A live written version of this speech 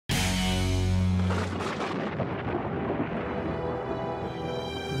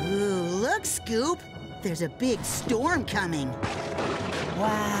Look, Scoop. There's a big storm coming.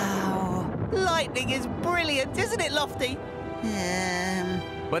 Wow. Lightning is brilliant, isn't it, Lofty?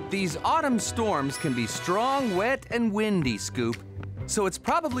 But these autumn storms can be strong, wet, and windy, Scoop. So it's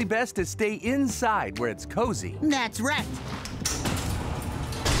probably best to stay inside where it's cozy. That's right.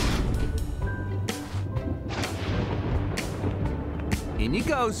 In you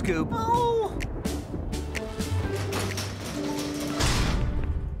go, Scoop. Oh!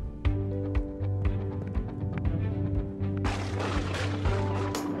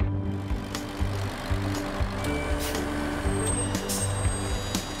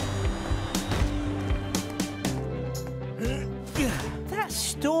 That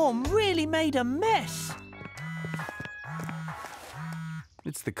storm really made a mess.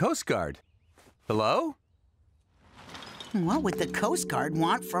 It's the Coast Guard. Hello? What would the Coast Guard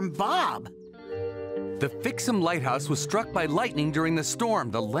want from Bob? The Fixham lighthouse was struck by lightning during the storm.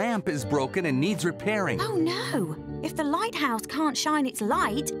 The lamp is broken and needs repairing. Oh, no. If the lighthouse can't shine its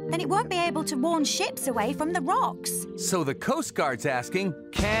light, then it won't be able to warn ships away from the rocks. So the Coast Guard's asking,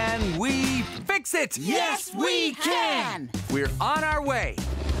 can we fix it? Yes, we can! We're on our way.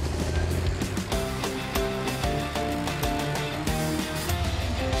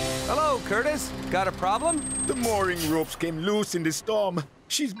 Hello, Curtis. Got a problem? The mooring ropes came loose in the storm.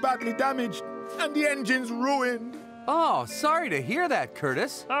 She's badly damaged, and the engine's ruined. Oh, sorry to hear that,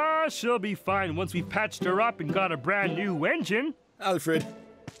 Curtis. She'll be fine once we've patched her up and got a brand new engine. Alfred,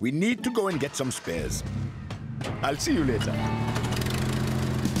 we need to go and get some spares. I'll see you later.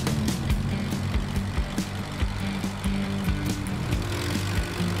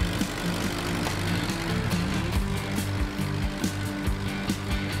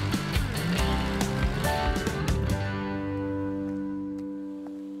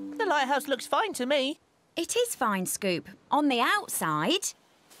 The lighthouse looks fine to me. It is fine, Scoop. On the outside,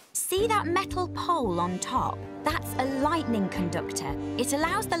 see that metal pole on top? That's a lightning conductor. It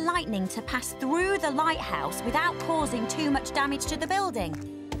allows the lightning to pass through the lighthouse without causing too much damage to the building.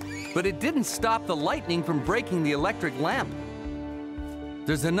 But it didn't stop the lightning from breaking the electric lamp.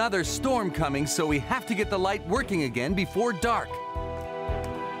 There's another storm coming, so we have to get the light working again before dark.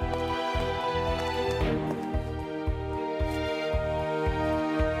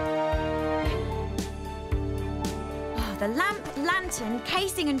 The lamp, lantern,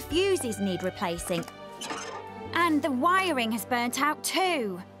 casing and fuses need replacing. And the wiring has burnt out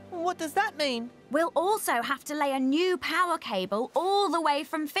too. What does that mean? We'll also have to lay a new power cable all the way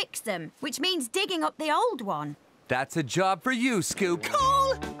from Fixham, which means digging up the old one. That's a job for you, Scoop.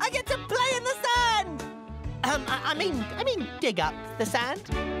 Cool! I get to play in the sand! I mean, dig up the sand.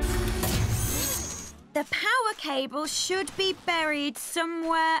 The power cable should be buried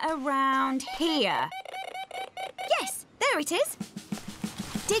somewhere around here. Yes, there it is.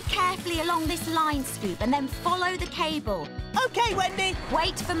 Dig carefully along this line, Scoop, and then follow the cable. OK, Wendy.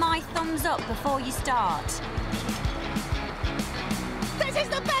 Wait for my thumbs up before you start. This is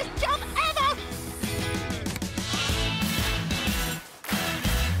the best job ever!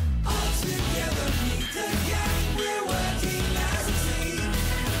 All together, meet the gang. We're working as a team.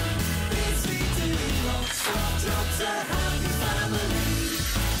 It's me doing lots of jobs, a happy family.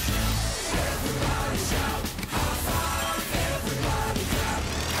 Everybody shout, high five, everybody clap.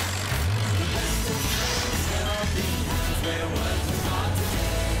 The best of friends helping hands, we're working hard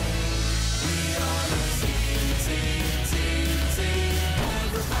today. We are a team.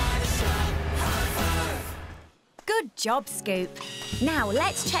 Everybody shout, high five. Good job, Scoop. Now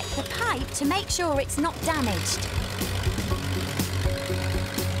let's check the pipe to make sure it's not damaged.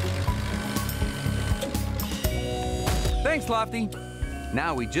 Thanks, Lofty.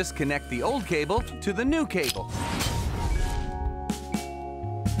 Now we just connect the old cable to the new cable.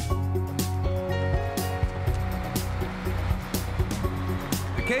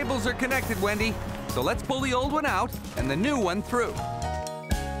 The cables are connected, Wendy. So let's pull the old one out and the new one through.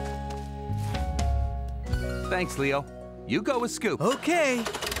 Thanks, Leo. You go with Scoop. Okay.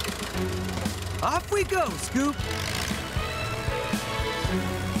 Off we go, Scoop.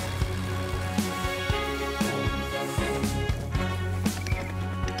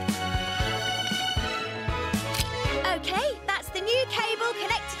 Okay, that's the new cable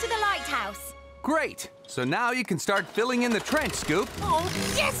connected to the lighthouse. Great. So now you can start filling in the trench, Scoop. Oh,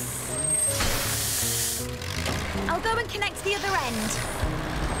 yes! I'll go and connect the other end.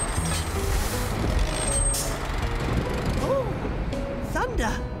 Oh,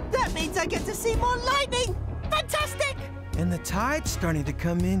 thunder! That means I get to see more lightning! Fantastic! And the tide's starting to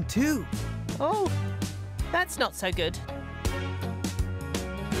come in, too. Oh, that's not so good.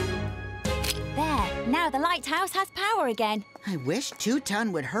 There, Now the lighthouse has power again. I wish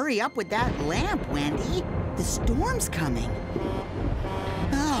Two-Ton would hurry up with that lamp, Wendy. The storm's coming.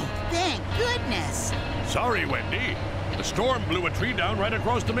 Oh, thank goodness. Sorry, Wendy. The storm blew a tree down right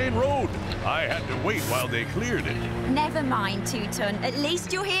across the main road. I had to wait while they cleared it. Never mind, Two-Ton. At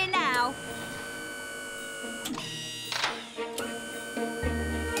least you're here now.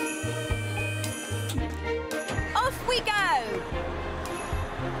 Off we go!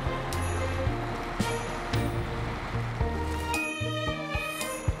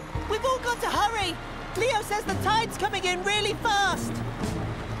 We've all got to hurry. Leo says the tide's coming in really fast.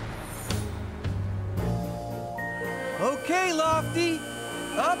 Okay, Lofty.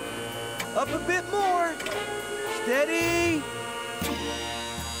 Up a bit more. Steady.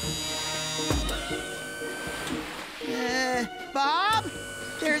 Bob?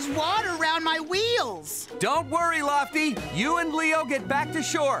 There's water around my wheels. Don't worry, Lofty. You and Leo get back to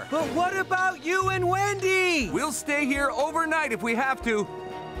shore. But what about you and Wendy? We'll stay here overnight if we have to.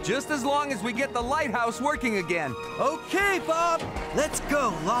 Just as long as we get the lighthouse working again. Okay, Bob. Let's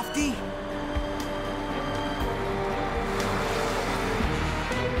go, Lofty.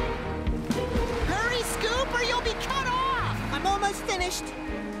 Hurry, Scoop, or you'll be cut off. I'm almost finished.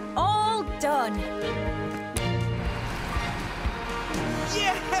 All done.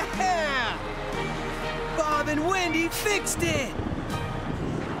 Yeah! Bob and Wendy fixed it!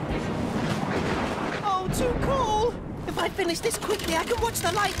 Oh, too cool. If I finish this quickly, I can watch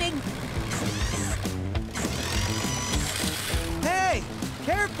the lightning. Hey!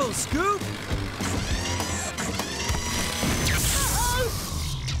 Careful, Scoop! Uh-oh!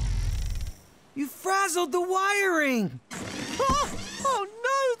 You frazzled the wiring! Oh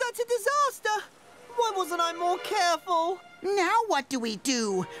no, that's a disaster. Why wasn't I more careful? Now what do we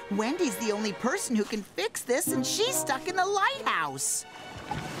do? Wendy's the only person who can fix this, and she's stuck in the lighthouse.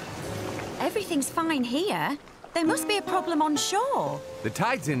 Everything's fine here. There must be a problem on shore. The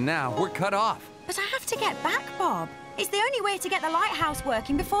tide's in now. We're cut off. But I have to get back, Bob. It's the only way to get the lighthouse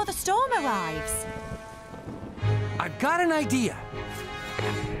working before the storm arrives. I've got an idea.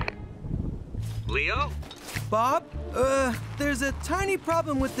 Leo? Bob, there's a tiny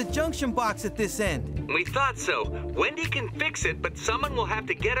problem with the junction box at this end. We thought so. Wendy can fix it, but someone will have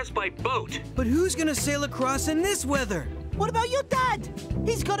to get us by boat. But who's gonna sail across in this weather? What about your dad?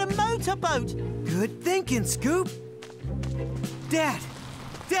 He's got a motorboat. Good thinking, Scoop. Dad!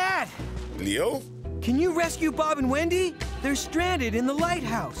 Dad! Leo? Can you rescue Bob and Wendy? They're stranded in the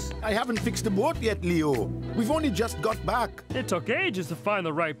lighthouse. I haven't fixed the boat yet, Leo. We've only just got back. It took ages to find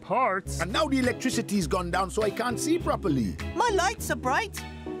the right parts. And now the electricity's gone down, so I can't see properly. My lights are bright.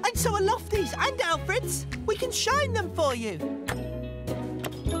 And so are Lofty's and Alfred's. We can shine them for you.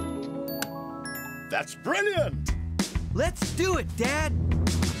 That's brilliant! Let's do it, Dad.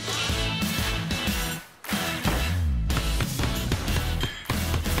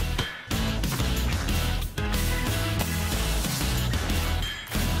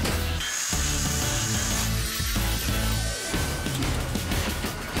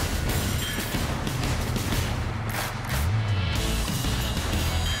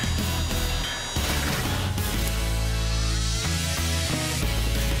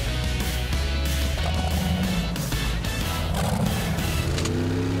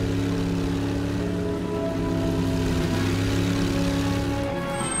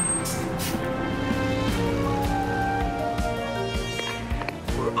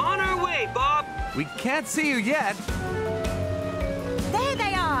 We can't see you yet. There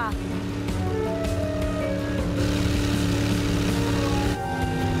they are!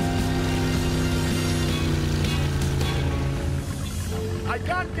 I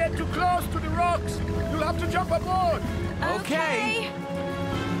can't get too close to the rocks. You'll have to jump aboard. Okay.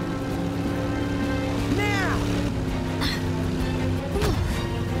 Now!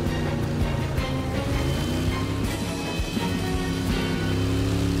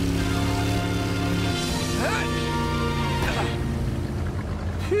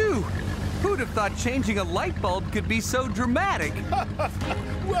 Phew! Who'd have thought changing a light bulb could be so dramatic?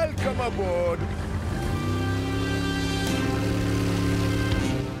 Welcome aboard.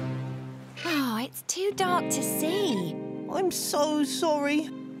 Oh, it's too dark to see. I'm so sorry.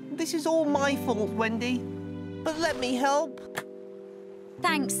 This is all my fault, Wendy. But let me help.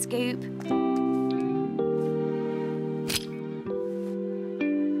 Thanks, Scoop.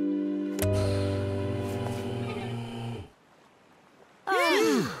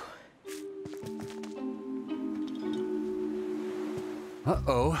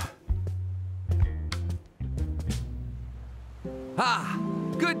 Uh-oh. Ah!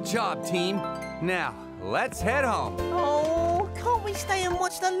 Good job, team. Now, let's head home. Oh, can't we we stay and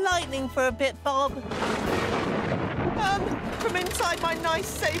watch the lightning for a bit, Bob? From inside my nice,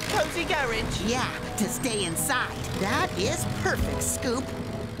 safe, cozy garage? Yeah, to stay inside. That is perfect, Scoop.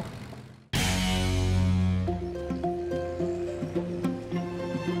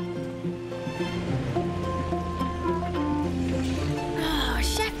 Oh,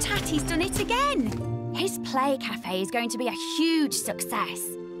 Chef Tattie's done it again. His play cafe is going to be a huge success.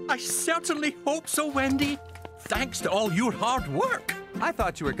 I certainly hope so, Wendy. Thanks to all your hard work. I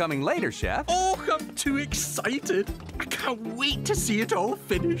thought you were coming later, Chef. Oh, I'm too excited. I can't wait to see it all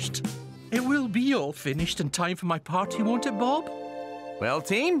finished. It will be all finished in time for my party, won't it, Bob? Well,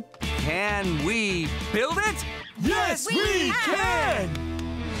 team, can we build it? Yes, we can!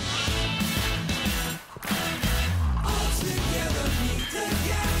 All together, meet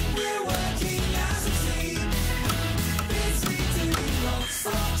again. We're working as a team. It's me doing lots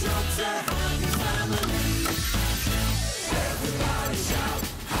of jobs to help your family. Everybody shout,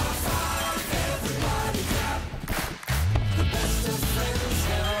 high five, everybody clap. The best of friends,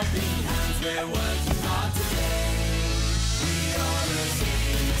 helping hands, we're working hard today. We are a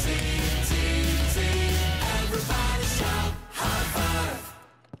team. Everybody shout, high five.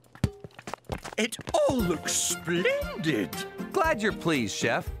 It all looks splendid. Glad you're pleased,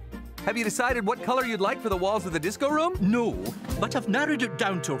 Chef. Have you decided what color you'd like for the walls of the disco room? No, but I've narrowed it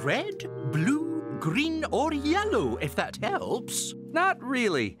down to red, blue, green, or yellow, if that helps. Not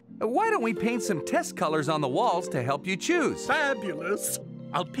really. Why don't we paint some test colors on the walls to help you choose? Fabulous.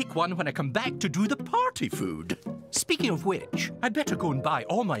 I'll pick one when I come back to do the party food. Speaking of which, I'd better go and buy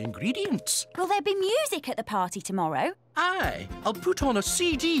all my ingredients. Will there be music at the party tomorrow? Aye, I'll put on a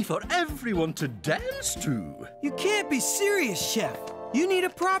CD for everyone to dance to. You can't be serious, Chef. You need a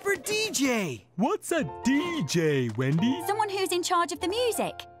proper DJ. What's a DJ, Wendy? Someone who's in charge of the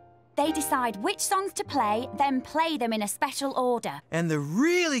music. They decide which songs to play, then play them in a special order. And the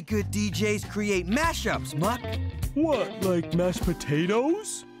really good DJs create mashups, Muck. What, like mashed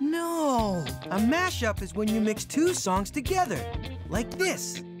potatoes? No, a mashup is when you mix two songs together, like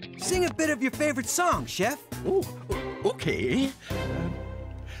this. Sing a bit of your favorite song, Chef. Oh, okay.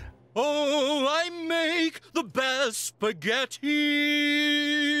 Oh, I make the best spaghetti.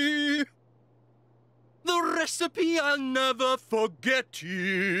 The recipe I'll never forget.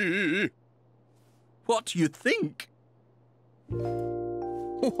 What do you think?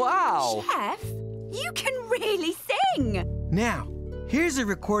 Wow! Chef, you can really sing! Now, here's a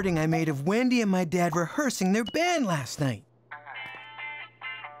recording I made of Wendy and my dad rehearsing their band last night.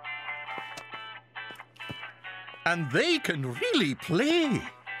 And they can really play.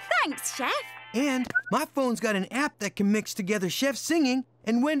 Thanks, Chef. And my phone's got an app that can mix together Chef singing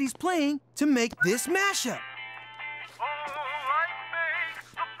and Wendy's playing to make this mashup.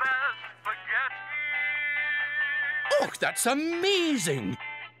 Oh, that's amazing!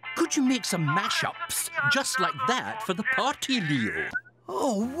 Could you make some mashups just like that for the party, Leo?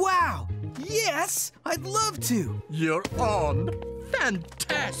 Oh, wow! Yes, I'd love to. You're on.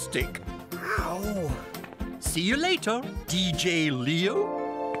 Fantastic. Ow. See you later, DJ Leo.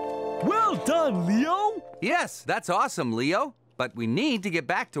 Well done, Leo! Yes, that's awesome, Leo. But we need to get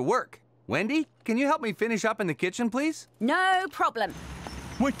back to work. Wendy, can you help me finish up in the kitchen, please? No problem.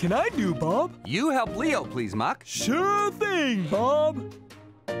 What can I do, Bob? You help Leo, please, Muck. Sure thing, Bob.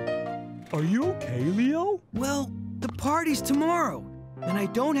 Are you okay, Leo? Well, the party's tomorrow, and I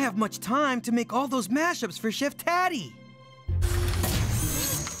don't have much time to make all those mashups for Chef Tattie.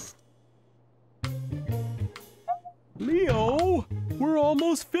 Leo, we're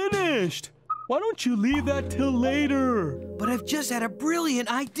almost finished. Why don't you leave that till later? But I've just had a brilliant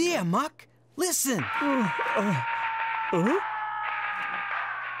idea, Muck. Listen.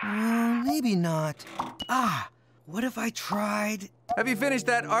 Maybe not. What if I tried? Have you finished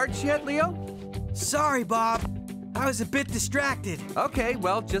that arch yet, Leo? Sorry, Bob. I was a bit distracted. Okay,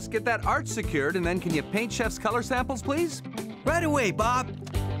 well, just get that arch secured, and then can you paint Chef's color samples, please? Right away, Bob.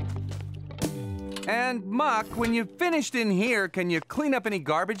 And, Muck, when you've finished in here, can you clean up any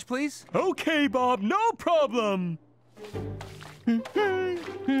garbage, please? Okay, Bob, no problem.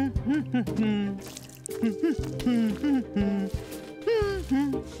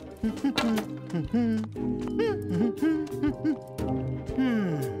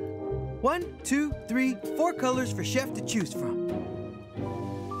 One, two, three, 4 colors for Chef to choose from.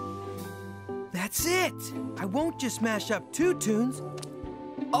 That's it! I won't just mash up 2 tunes.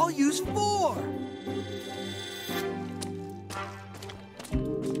 I'll use 4.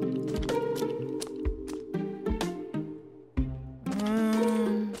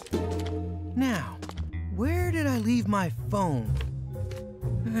 Now, where did I leave my phone?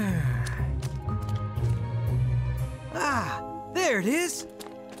 There There it is.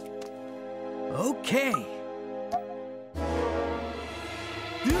 Okay.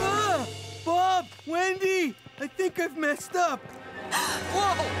 Ah! Bob, Wendy, I think I've messed up.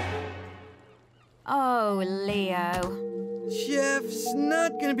 Whoa! Oh, Leo. Chef's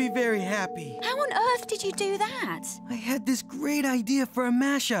not gonna be very happy. How on earth did you do that? I had this great idea for a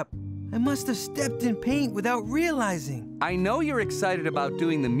mashup. I must have stepped in paint without realizing. I know you're excited about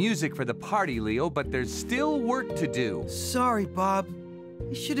doing the music for the party, Leo, but there's still work to do. Sorry, Bob.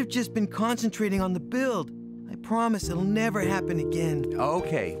 I should have just been concentrating on the build. I promise it'll never happen again.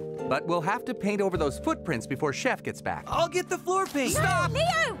 Okay, but we'll have to paint over those footprints before Chef gets back. I'll get the floor paint. Stop!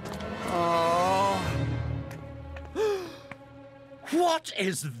 Leo! Oh. What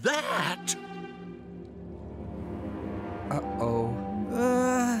is that? Uh-oh.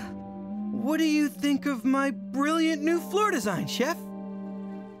 What do you think of my brilliant new floor design, Chef?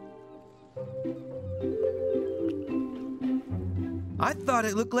 I thought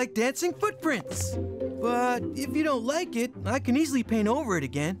it looked like dancing footprints. But if you don't like it, I can easily paint over it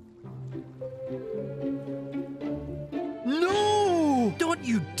again. No! Don't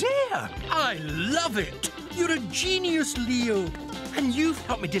you dare! I love it! You're a genius, Leo. And you've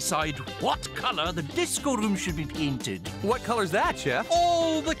helped me decide what color the disco room should be painted. What color's that, Chef?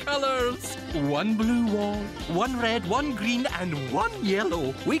 All the colors. One blue wall, one red, one green, and one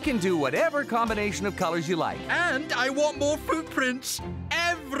yellow. We can do whatever combination of colors you like. And I want more footprints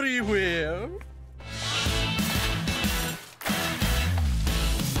everywhere.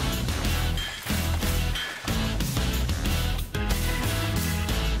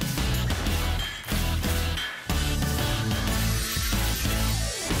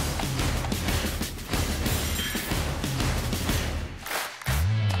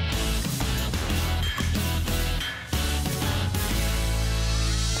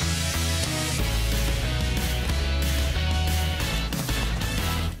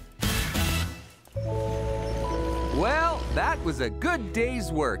 Well, that was a good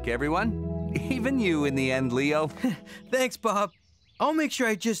day's work, everyone. Even you in the end, Leo. Thanks, Bob. I'll make sure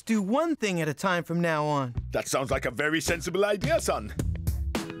I just do one thing at a time from now on. That sounds like a very sensible idea, son.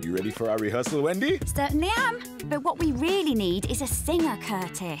 You ready for our rehearsal, Wendy? Certainly am. But what we really need is a singer,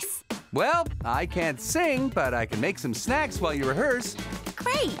 Curtis. Well, I can't sing, but I can make some snacks while you rehearse.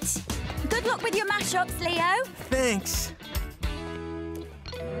 Great. Good luck with your mashups, Leo. Thanks.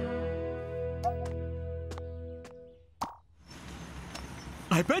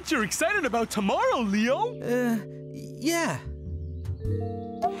 I bet you're excited about tomorrow, Leo. Yeah.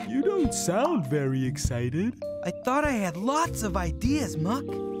 You don't sound very excited. I thought I had lots of ideas, Muck.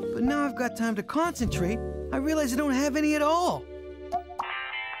 But now I've got time to concentrate. I realize I don't have any at all.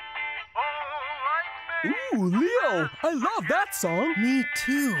 Ooh, Leo, I love that song. Me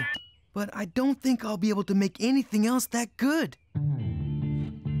too. But I don't think I'll be able to make anything else that good.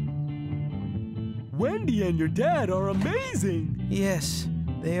 Wendy and your dad are amazing. Yes,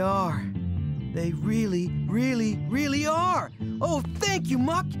 they are. They really, really, really are. Oh, thank you,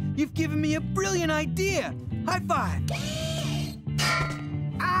 Muck. You've given me a brilliant idea. High five.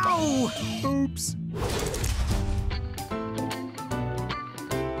 Ow! Oops.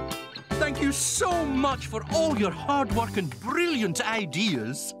 Thank you so much for all your hard work and brilliant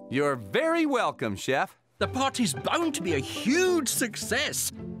ideas. You're very welcome, Chef. The party's bound to be a huge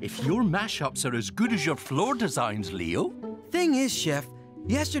success if your mashups are as good as your floor designs, Leo. Thing is, Chef,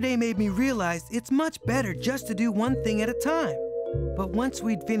 yesterday made me realize it's much better just to do one thing at a time. But once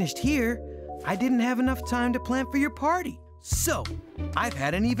we'd finished here, I didn't have enough time to plan for your party. So, I've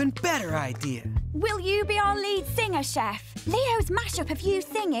had an even better idea. Will you be our lead singer, Chef? Leo's mashup of you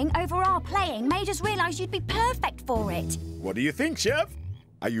singing over our playing made us realise you'd be perfect for it. What do you think, Chef?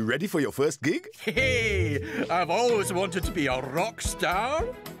 Are you ready for your first gig? Hey, I've always wanted to be a rock star.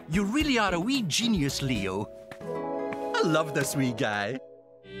 You really are a wee genius, Leo. I love this wee guy.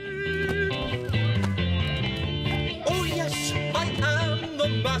 Oh yes, I am the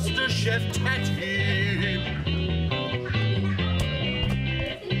Master Chef Tattie.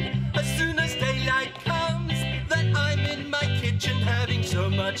 As soon as daylight comes, then I'm in my kitchen having so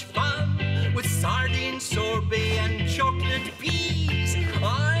much fun with sardines, sorbet, and chocolate peas.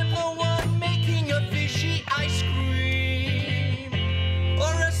 I'm the one making a fishy ice cream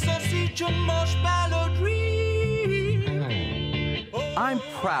or a sausage and marshmallow dream. I'm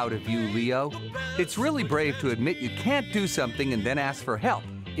proud of you, Leo. It's really brave to admit you can't do something and then ask for help,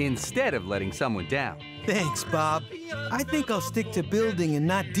 instead of letting someone down. Thanks, Bob. I think I'll stick to building and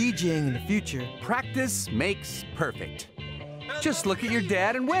not DJing in the future. Practice makes perfect. Just look at your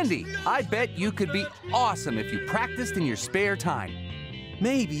dad and Wendy. I bet you could be awesome if you practiced in your spare time.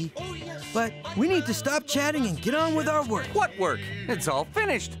 Maybe. But we need to stop chatting and get on with our work. What work? It's all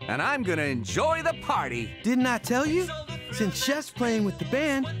finished, and I'm gonna enjoy the party. Didn't I tell you? Since Chef's playing with the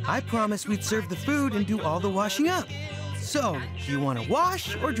band, I promised we'd serve the food and do all the washing up. So, do you want to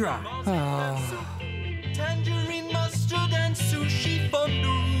wash or dry? Tangerine